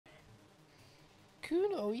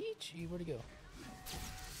Kunoichi, where'd he go?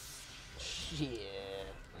 Shit.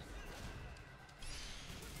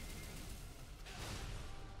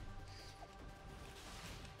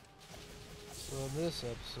 So in this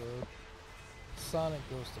episode, Sonic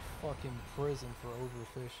goes to fucking prison for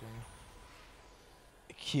overfishing.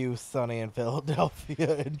 Cue Sunny in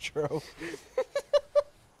Philadelphia intro.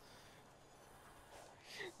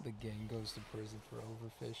 The gang goes to prison for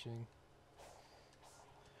overfishing.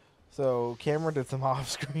 So Cameron did some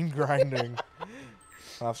off-screen grinding,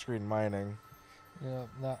 off-screen mining. Yeah,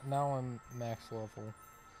 now I'm max level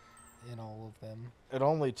in all of them. It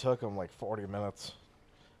only took him like 40 minutes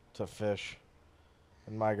to fish.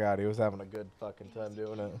 And my God, he was having a good fucking time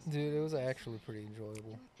doing it. Dude, it was actually pretty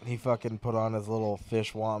enjoyable. He fucking put on his little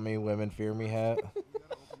fish want me, women fear me hat.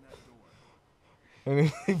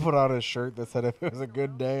 And he put on his shirt that said, if it was a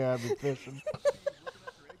good day, I'd be fishing.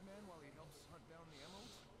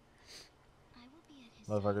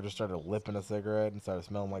 Motherfucker just started lipping a cigarette and started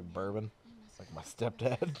smelling like bourbon. Like my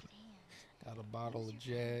stepdad. Got a bottle of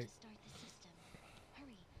Jack.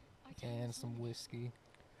 And some whiskey.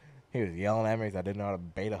 He was yelling at me because I didn't know how to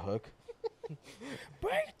bait a hook.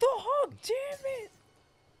 Bait the hook, damn it!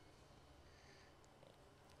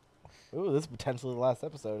 Ooh, this is potentially the last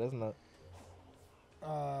episode, isn't it?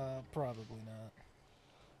 Probably not.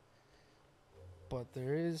 But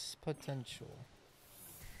there is potential.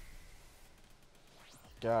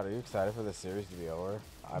 God, are you excited for this series to be over?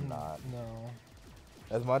 I'm not. No.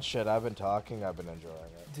 As much shit I've been talking, I've been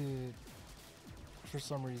enjoying it. Dude, for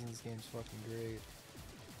some reason this game's fucking great.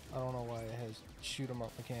 I don't know why it has shoot 'em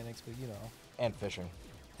up mechanics, but you know. And fishing.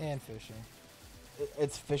 And fishing.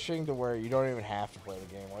 It's fishing to where you don't even have to play the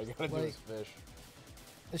game. All you gotta do is fish.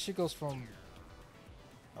 This shit goes from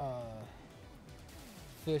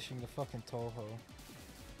fishing to fucking Toho.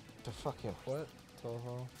 To fucking what?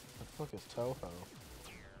 Toho. The fuck is Toho?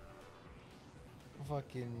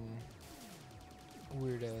 Fucking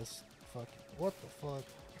weird ass fucking what the fuck?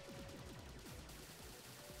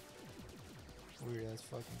 Weird ass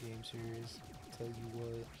fucking game series. Tell you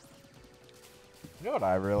what. You know what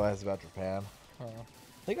I realized about Japan? Huh.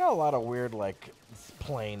 They got a lot of weird, like,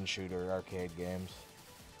 plane shooter arcade games.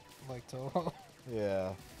 Like Toho.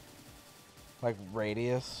 Yeah. Like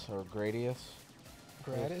Radius or Gradius.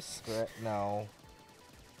 Gratis? No.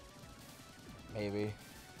 Maybe.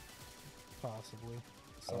 Possibly.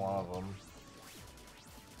 One of them.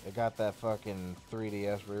 They got that fucking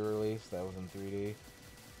 3DS re-release that was in 3D.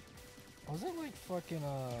 Was it like fucking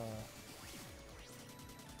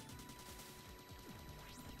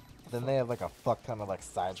Then they have like a fuck ton of like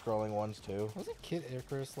side-scrolling ones too. Wasn't Kid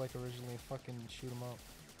Icarus like originally fucking shoot 'em up?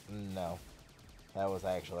 No. That was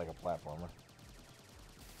actually like a platformer.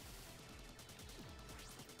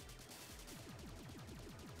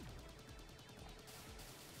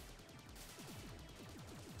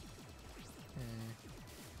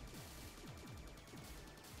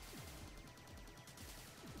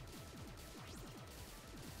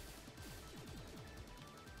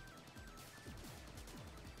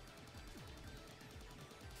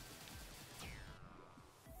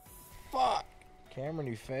 Fuck! Cameron,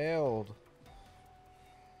 you failed.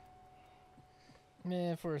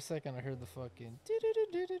 Man, for a second I heard the fucking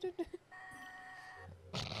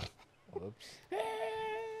Whoops.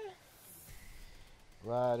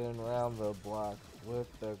 Riding around the block with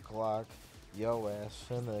the Glock. Yo ass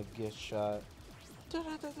finna get shot.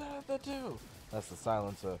 That's the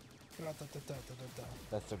silencer.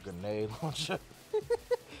 That's a grenade launcher.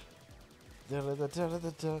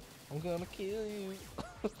 I'm gonna kill you.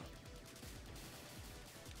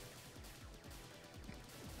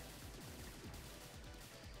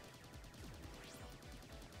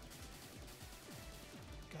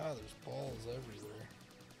 God, there's balls everywhere.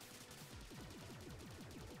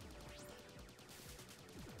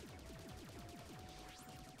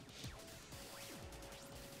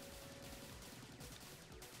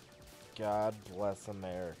 God bless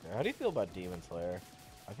America. How do you feel about Demon Slayer?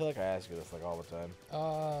 I feel like I ask you this like all the time.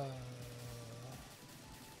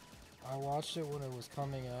 I watched it when it was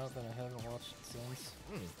coming out, then I haven't watched it since.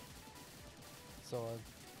 So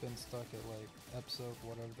I've been stuck at like episode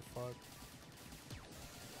whatever the fuck.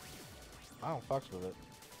 I don't fucks with it.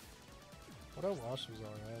 What I watched was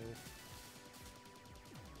alright.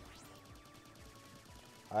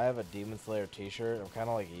 I have a Demon Slayer t-shirt. I'm kind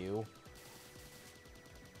of like you.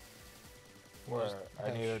 Where I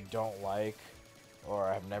either don't like or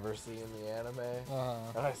I've never seen the anime.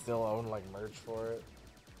 And I still own like merch for it.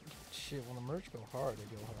 Shit, when the merch go hard, they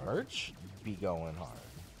go hard. Merch be going hard.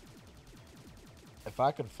 If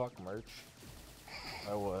I could fuck merch,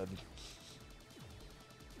 I would.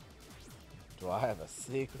 Do I have a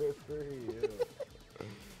secret for you?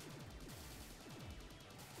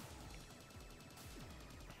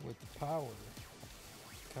 With the power,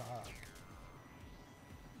 cock,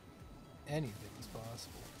 anything is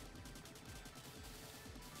possible.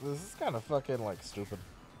 This is kind of fucking like stupid.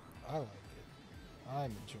 I like it.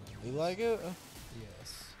 I'm enjoying it. You like it?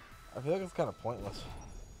 Yes. I feel like it's kind of pointless.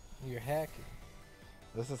 You're hacking.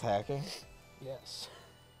 This is hacking? Yes.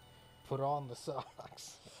 Put on the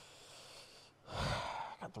socks.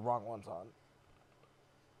 Got the wrong ones on.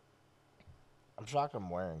 I'm shocked I'm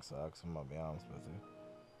wearing socks, I'm gonna be honest with you.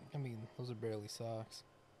 I mean, those are barely socks.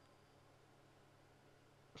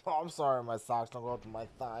 Oh, I'm sorry my socks don't go up to my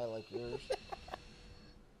thigh like yours.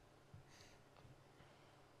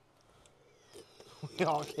 We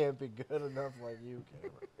all can't be good enough like you,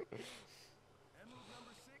 Cameron.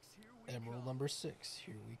 Emerald number 6,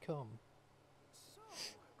 here we come. So,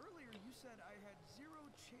 earlier you said I had 0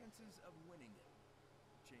 chances of winning.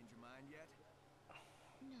 Change your mind yet?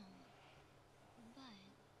 No, but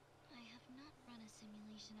I have not run a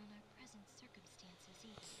simulation on our present circumstances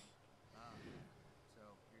either. Ah, so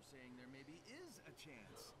you're saying there maybe is a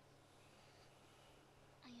chance?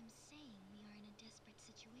 I am saying we are in a desperate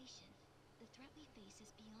situation. The threat we face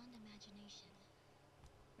is beyond imagination.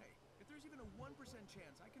 Hey, if there's even a 1%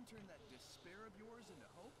 chance I can turn that despair of yours into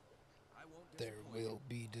hope, I won't disappoint. There will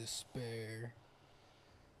be despair.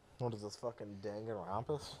 What is this, fucking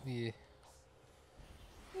Danganronpas? Yeah.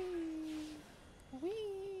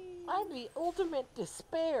 I'm the ultimate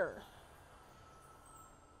despair.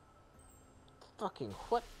 Fucking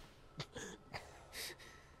what?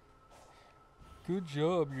 Good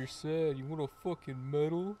job, you're sad. You want a fucking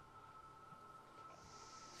medal?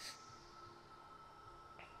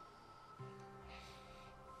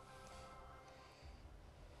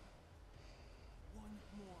 One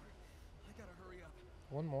more. I gotta hurry up.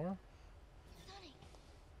 One more? Sonic!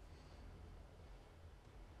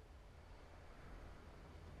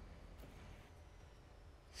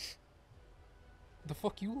 The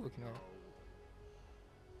fuck you looking at?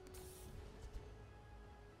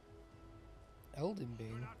 Elden Bean.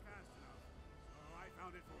 You're not fast enough, so I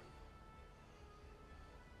found it for you.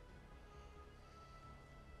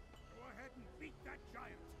 Go ahead and beat that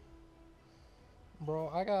giant. Bro,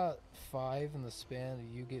 I got 5 in the span of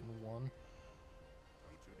you getting 1. Don't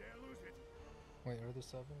you dare lose it. Wait, are there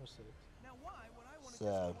 7 or 6? Now why would I want to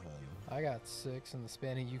 7. disappoint you? I got 6 in the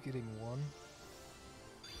span of you getting 1.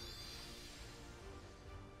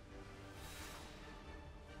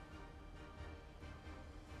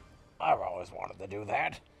 I've always wanted to do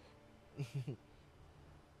that.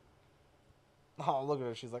 Oh, look at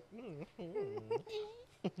her. She's like,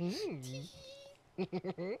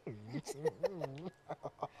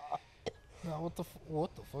 Now what the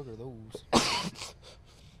fuck are those?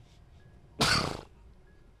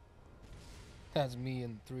 That's me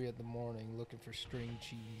in 3 in the morning looking for string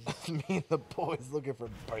cheese. me and the boys looking for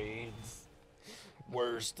beans.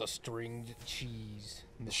 Where's the stringed cheese?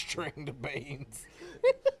 The stringed beans.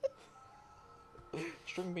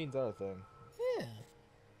 String beans are a thing. Yeah.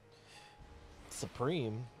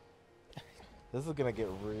 Supreme. This is gonna get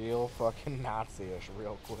real fucking Nazi-ish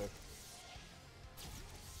real quick.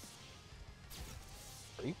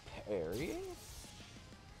 Are you parrying?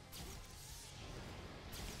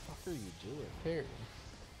 What the fuck are you doing? Parry.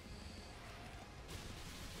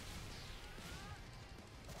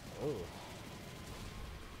 Oh.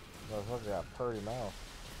 Motherfucker got a purry mouth.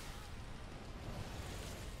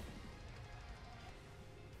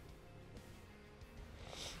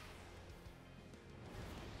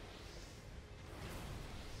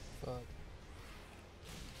 Fuck.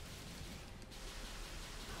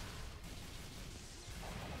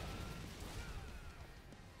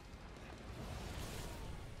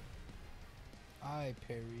 I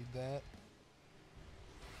parried that.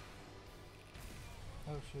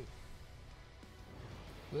 Oh shit.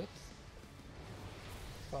 Whoops.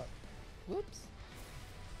 Fuck. Whoops.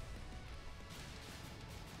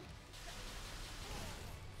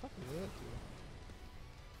 Fuck did that do?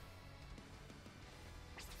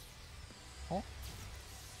 Huh?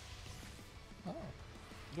 Oh.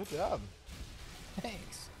 Good job.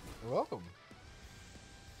 Thanks. You're welcome.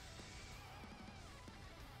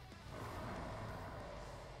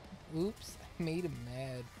 Oops. I made him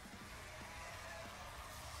mad.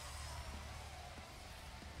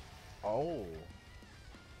 Oh.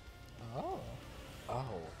 Oh.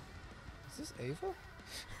 Oh. Is this Ava?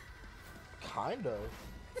 Kind of.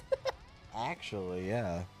 Actually,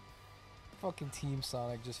 yeah. Fucking Team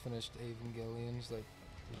Sonic just finished Evangelion. He's like,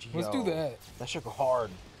 let's do Yo, that. That should go hard.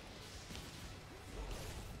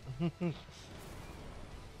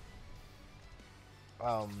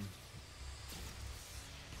 What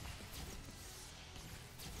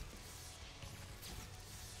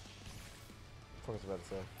was I about to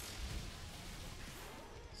say?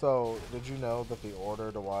 So, did you know that the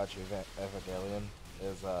order to watch Evangelion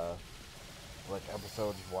is, like,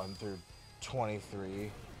 episodes 1 through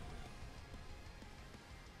 23?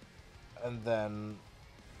 And then,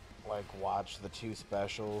 like, watch the 2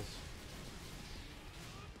 specials.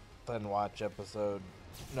 Then watch episode...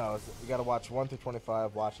 No, you gotta watch 1 through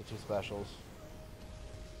 25, watch the 2 specials.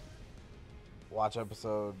 Watch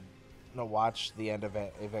episode... No, watch the end of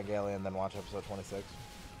Evangelion, then watch episode 26.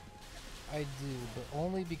 I do, but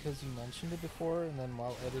only because you mentioned it before, and then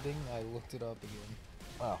while editing, I looked it up again.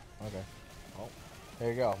 Oh, okay. Well, there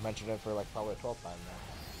you go. Mentioned it for like probably a 12th time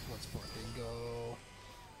now. Let's fucking go.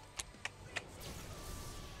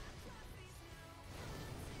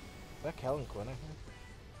 Is that Kellen Quinn, I think?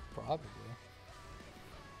 Probably.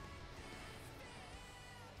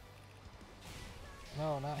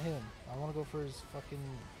 No, not him. I want to go for his fucking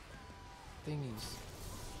thingies.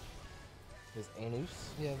 His anus?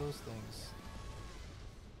 Yeah, those things.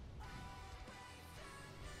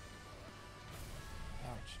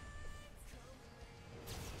 Ouch.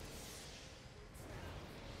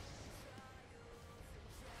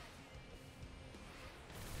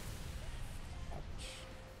 Ouch.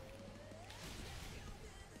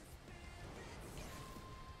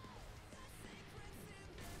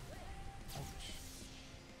 Ouch.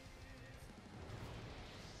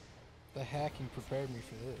 The hacking prepared me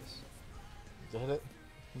for this. Did it?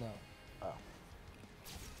 No. Oh.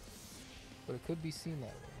 But it could be seen that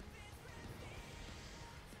way.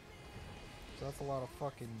 So that's a lot of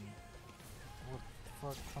fucking... What the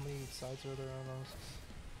fuck? How many sides are there on those?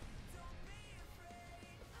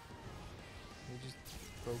 They're just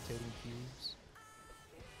rotating cubes.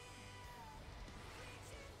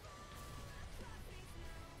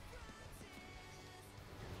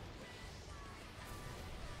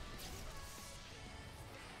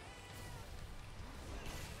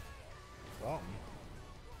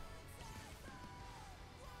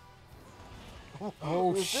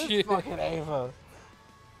 Oh shit! Fucking Ava.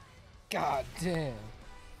 God damn.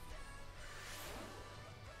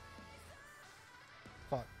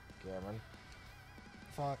 Fuck. Cameron.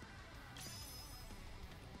 Fuck.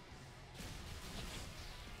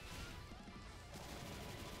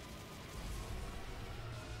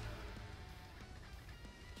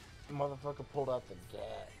 Motherfucker pulled out the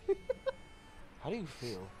gat. How do you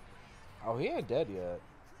feel? Oh, he ain't dead yet.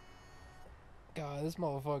 God, this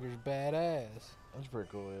motherfucker's badass. That's pretty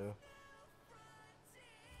cool, yeah.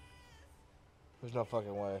 There's no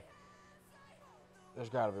fucking way. There's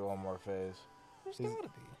gotta be one more phase. There's gotta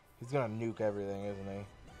be. He's gonna nuke everything, isn't he?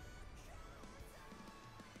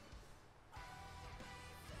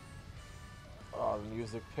 Oh, the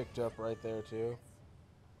music picked up right there, too.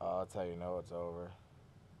 Oh, that's how you know it's over.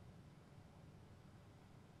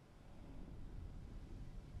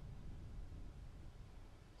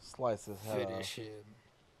 Slice his head off. Finish him.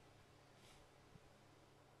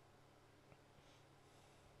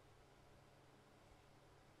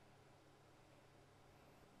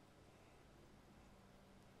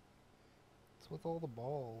 What's with all the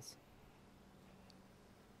balls?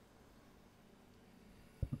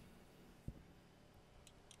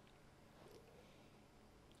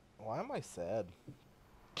 Why am I sad?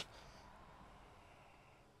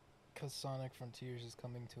 Because Sonic Frontiers is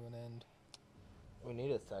coming to an end. We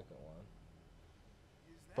need a second one.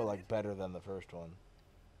 But like better than the first one.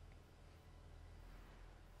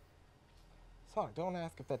 Sonic, don't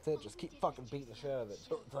ask if that's it. Just keep fucking beating the shit out of it.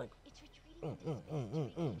 So it's like...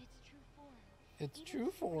 It's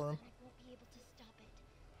true form. I won't be able to stop it.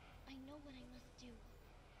 I know what I must do.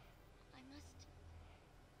 I must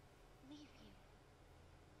leave you.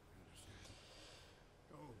 I understand.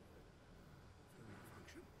 Oh. Fulfilling a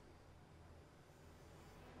function?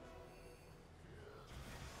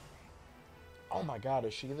 Oh my god,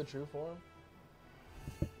 is she the true form?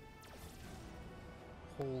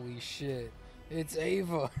 Holy shit. It's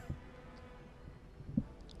Ava.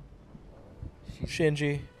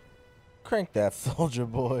 Shinji, crank that soldier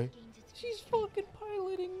boy. She's fucking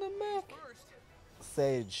piloting the mech.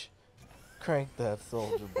 Sage, crank that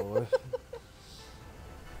soldier boy.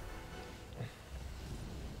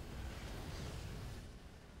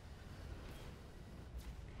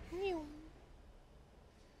 Be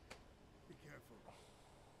careful. Your daughter.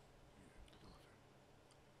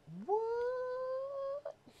 What?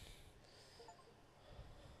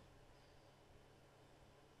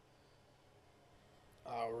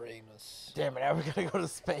 Ramus. Damn it, are we gonna go to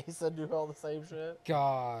space and do all the same shit?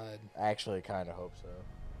 God. I actually kind of hope so.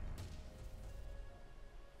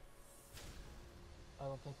 I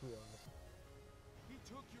don't think we are. He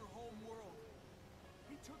took your home world.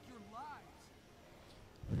 He took your lives.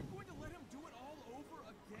 You're going to let him do it all over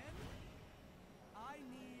again? I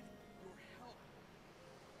need your help.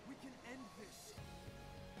 We can end this.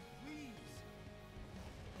 Please.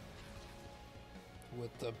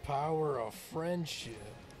 With the power of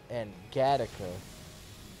friendship and Gattaca,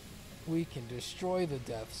 we can destroy the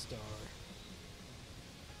Death Star.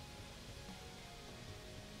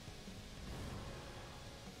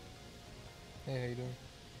 Hey, how you doing?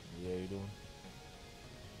 Yeah, you doing?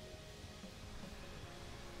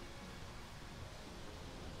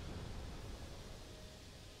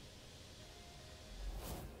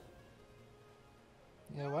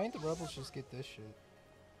 Yeah, why ain't the Rebels just get this shit?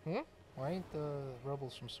 Hmm? Why ain't the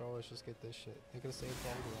Rebels from Star Wars just get this shit? They could've saved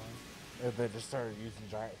Alderaan. If they just started using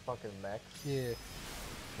giant fucking mechs? Yeah.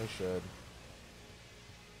 They should.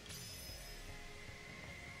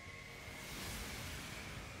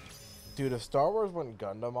 Dude, if Star Wars went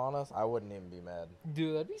Gundam on us, I wouldn't even be mad.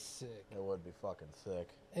 Dude, that'd be sick. It would be fucking sick.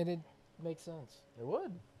 And it makes sense. It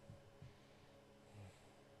would.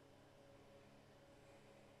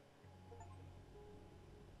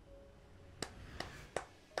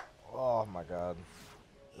 Oh my god.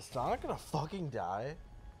 Is Sonic gonna fucking die?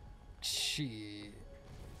 Shit.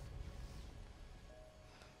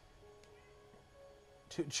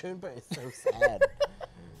 Dude, Junpei is so sad.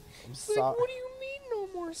 I'm It's like, sorry. what do you mean no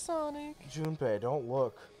more Sonic? Junpei, don't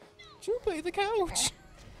look. Junpei, the couch.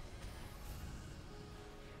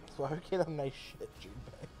 That's why we can't have nice shit,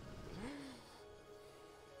 Junpei.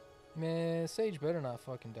 Man, Sage better not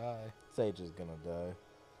fucking die. Sage is gonna die.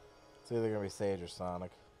 It's either gonna be Sage or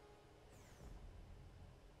Sonic.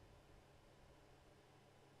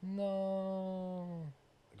 No.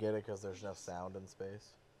 Get it? Because there's no sound in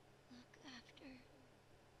space. Look after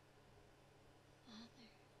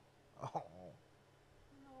Father. Oh.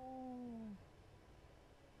 No.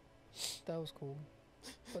 That was cool.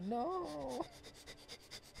 But no.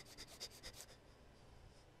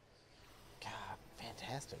 God,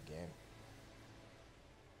 fantastic game.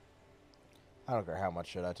 I don't care how much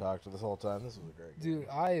shit I talked to this whole time. This was a great game. Dude,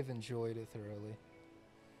 I have enjoyed it thoroughly.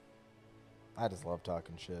 I just love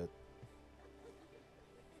talking shit.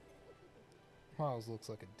 Miles looks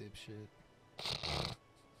like a dipshit.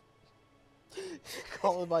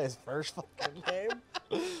 Call him by his first fucking name.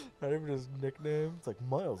 Not even his nickname. It's like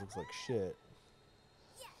Miles looks like shit.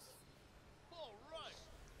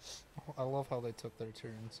 I love how they took their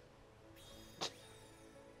turns.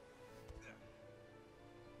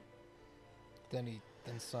 Then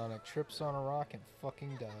Sonic trips on a rock and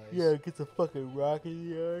fucking dies. Yeah, gets a fucking rock in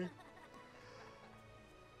the eye.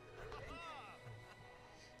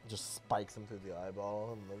 Just spikes him through the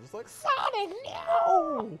eyeball, and they're just like, Sonic,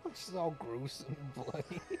 no! It's just all gruesome and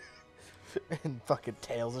bloody. And fucking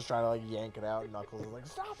Tails is trying to like yank it out, and Knuckles is like,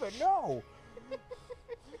 stop it, no!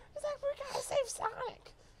 It's like, we gotta save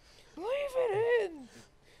Sonic! Leave it in!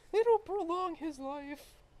 It'll prolong his life.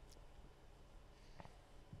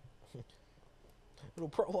 It'll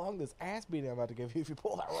prolong this ass beating I'm about to give you if you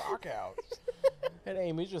pull that rock out. And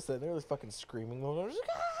Amy's just sitting there, like, fucking screaming. Just,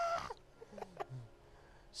 ah!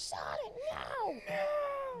 Sonic, no!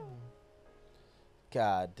 No!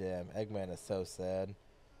 God damn, Eggman is so sad.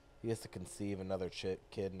 He has to conceive another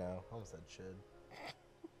kid now. I almost said chid.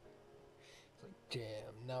 It's like,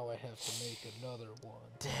 damn, now I have to make another one.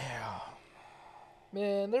 Damn.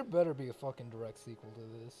 Man, there better be a fucking direct sequel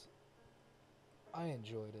to this. I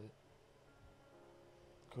enjoyed it.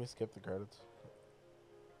 Can we skip the credits?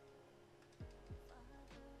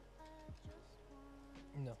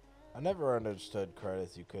 No. I never understood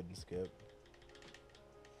credits you couldn't skip.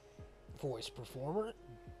 Voice performer?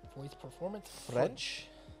 Voice performance? French?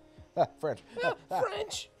 French.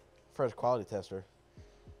 French! French quality tester.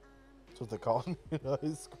 That's what they called me in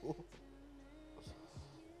high school.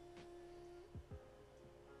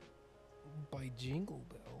 By Jingle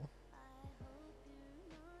Bell.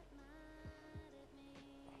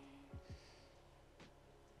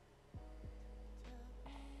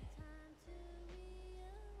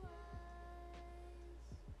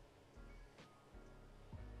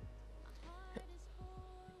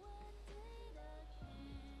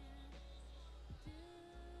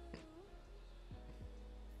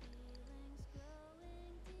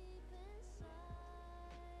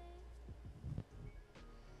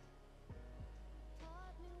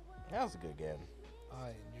 That was a good game.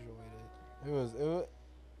 I enjoyed it. It was,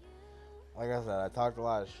 like I said, I talked a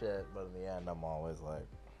lot of shit, but in the end, I'm always like,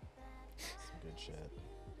 some good shit.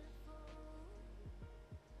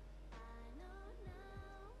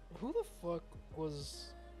 Who the fuck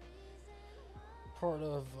was part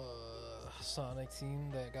of Sonic team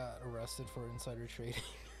that got arrested for insider trading.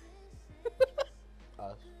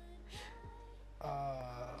 Us. Uh,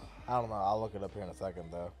 I don't know. I'll look it up here in a second,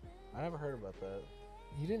 though. I never heard about that.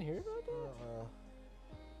 you didn't hear about that?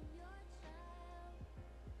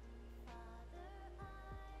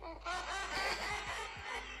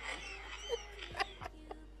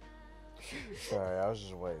 Sorry, I was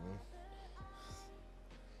just waiting.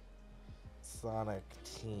 Sonic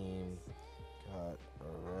team got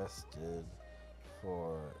arrested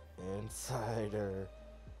for insider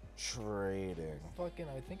trading. Fucking,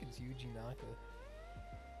 I think it's Yuji Naka.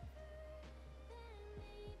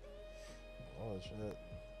 Oh shit.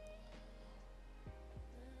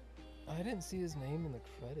 I didn't see his name in the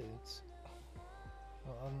credits.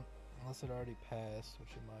 Well, unless it already passed, which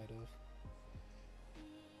it might have.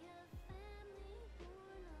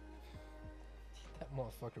 That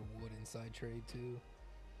motherfucker would inside trade too.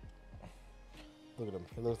 Look at him.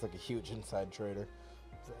 He looks like a huge inside trader.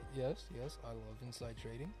 Yes, yes, I love inside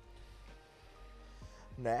trading.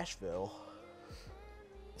 Nashville.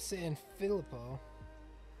 San Filippo.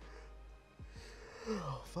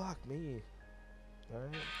 Oh, fuck me.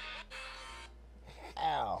 Alright.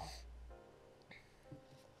 Ow.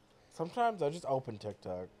 Sometimes I just open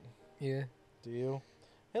TikTok. Yeah. Do you?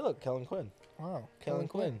 Hey, look, Kellen Quinn. Wow. Kellen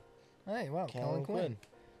Quinn. Hey, wow. Kellen Quinn.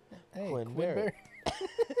 Hey, Quinn Quinn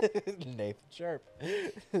Barrett. Nathan Sharp.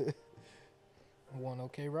 One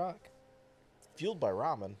OK Rock. Fueled by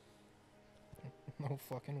ramen. No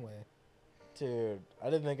fucking way. Dude,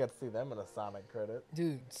 I didn't think I'd see them in a Sonic credit.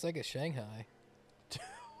 Dude, it's like a Shanghai.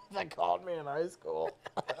 They called me in high school.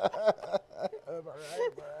 Am I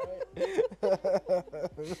right?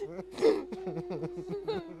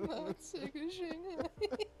 Not sick of Shanghai.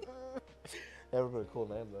 That would have been a cool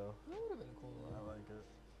name, though. That would have been a cool I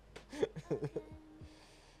one. like it.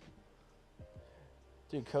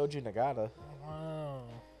 Dude, Koji Nagata. Wow.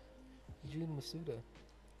 Jun Masuda.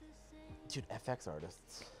 Dude, FX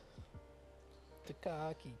artists.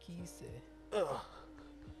 Takaki Kise. Ugh.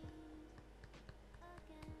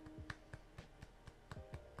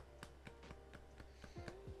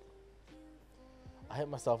 I hit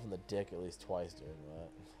myself in the dick at least twice doing that.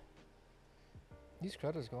 These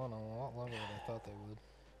credits go on a lot longer than I thought they would.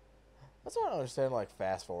 That's why I don't understand, like,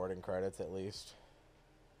 fast forwarding credits at least.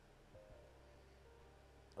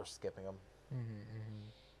 Or skipping them.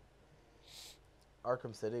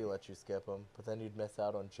 Arkham City lets you skip them, but then you'd miss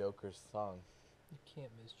out on Joker's song. You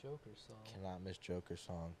can't miss Joker's song. Cannot miss Joker's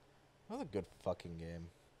song. That was a good fucking game.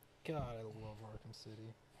 God, I love Arkham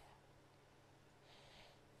City.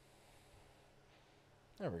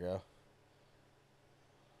 There we go.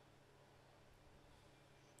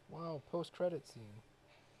 Wow, post-credit scene.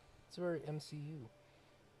 It's very MCU.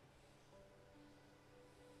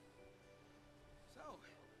 So,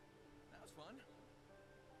 that was fun.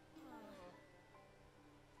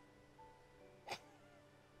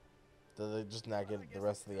 Did they just not get the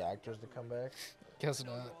rest of the actors to come back? Guess I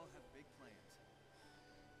know not. you all have big plans.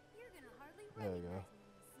 You're gonna hardly There we go. recognize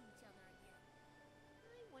me when we see each other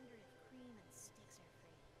again. I wonder if Cream and Sticks are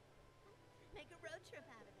free. Make a road trip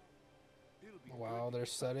out of it. It'll be Wow, good they're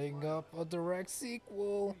to get setting some up a direct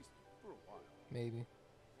sequel. at least for a while. Maybe.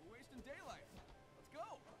 We're wasting daylight. Let's go.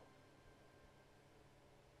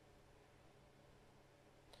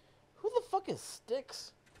 Who the fuck is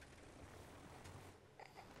Styx?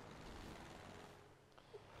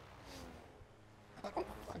 I don't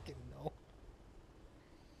fucking know.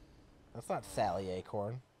 That's not Sally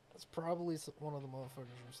Acorn. That's probably one of the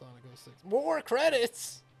motherfuckers from Sonic 06. More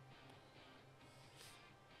credits!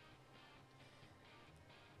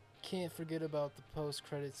 Can't forget about the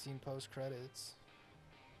post-credit scene, post-credits.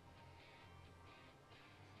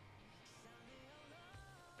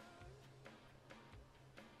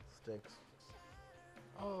 Styx.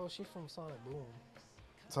 Oh, she's from Sonic Boom.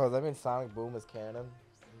 So does that mean Sonic Boom is canon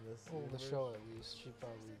in this Oh, the universe? show at least. She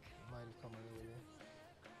probably might have come earlier.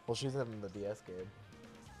 Well, she's in the DS game.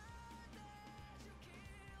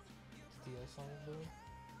 DS Sonic Boom?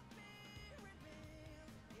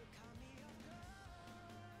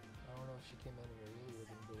 I don't know if she came out earlier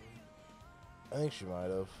than Boom. I think she might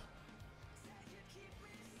have.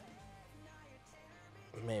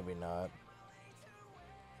 Maybe not.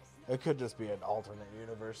 It could just be an alternate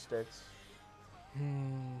universe Styx.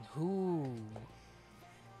 Who?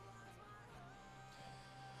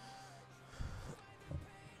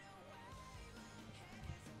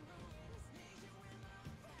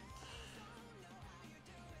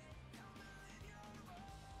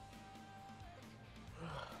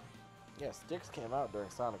 Yeah, Styx came out during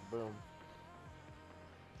Sonic Boom.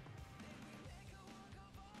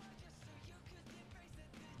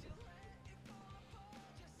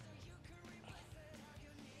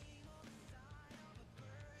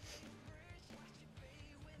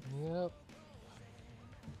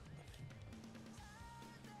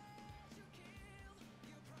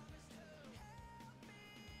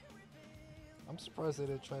 I'm surprised they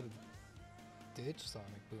didn't try to ditch Sonic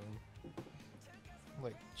Boom.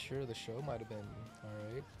 Like, sure, the show might have been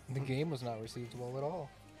alright. The game was not received well at all.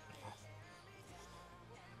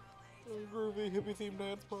 Groovy hippie themed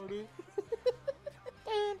dance party.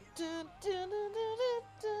 Oh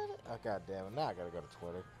god damn it! Now I gotta go to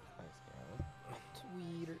Twitter. Thanks, Cameron.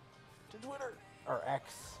 Tweeter. To Twitter or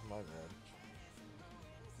X. My bad.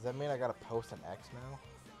 Does that mean I gotta post an X now?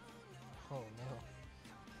 Oh no.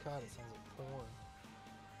 God, it sounds like porn.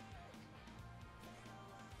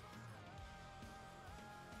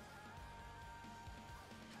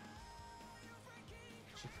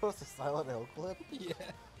 Did you post a Silent Hill clip? Yeah.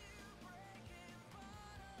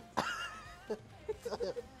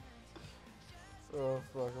 Oh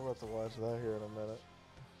fuck! I'm about to watch that here in a minute.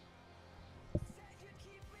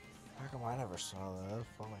 How come I never saw that?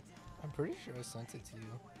 Fuck. I'm pretty sure I sent it to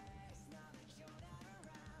you.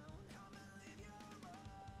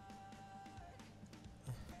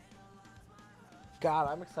 God,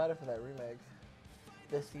 I'm excited for that remake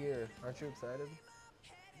this year. Aren't you excited?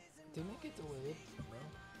 Didn't it get delayed? No.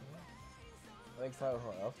 I think so.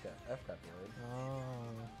 F got delayed. Oh.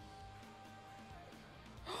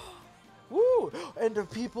 Woo! And to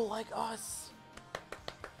people like us.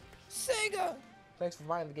 Sega! Thanks for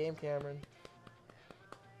buying the game, Cameron.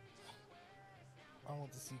 I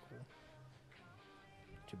want the sequel.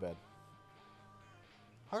 Too bad.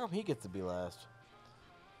 How come he gets to be last?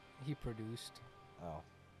 He produced. Oh.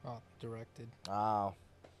 Oh, directed. Oh.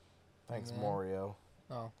 Thanks, And then- Morio.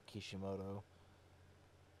 Oh. Kishimoto.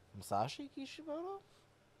 Masashi Kishimoto?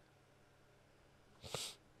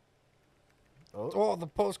 Oh, the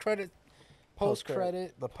post-credit.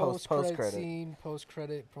 Post-credit. The Post-credit post-credit. scene.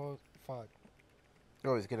 Post-credit. Fuck.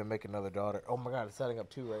 Oh, he's gonna make another daughter. Oh my god, he's setting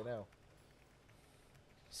up 2 right now.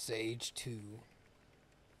 Sage 2.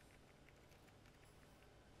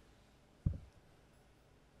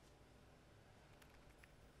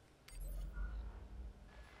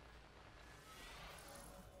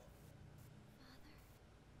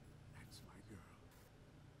 That's my girl.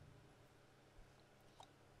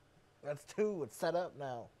 That's 2. It's set up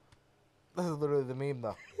now. This is literally the meme,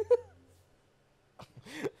 though.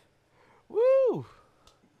 Woo!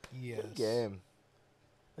 Yes. Good game.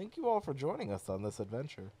 Thank you all for joining us on this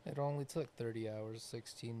adventure. It only took 30 hours,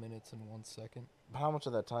 16 minutes, and 1 second. But how much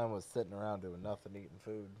of that time was sitting around doing nothing, eating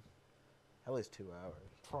food? At least 2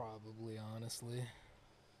 hours. Probably, honestly.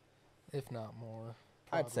 If not more.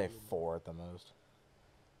 I'd say Probably. 4 at the most.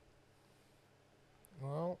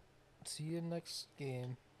 Well, see you next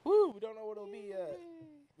game. Woo! We don't know what it'll be yet.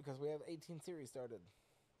 Because we have 18 series started.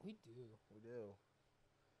 We do. We do.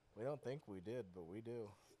 We don't think we did, but we do.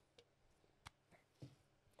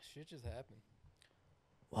 Shit just happened.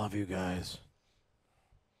 Love you guys.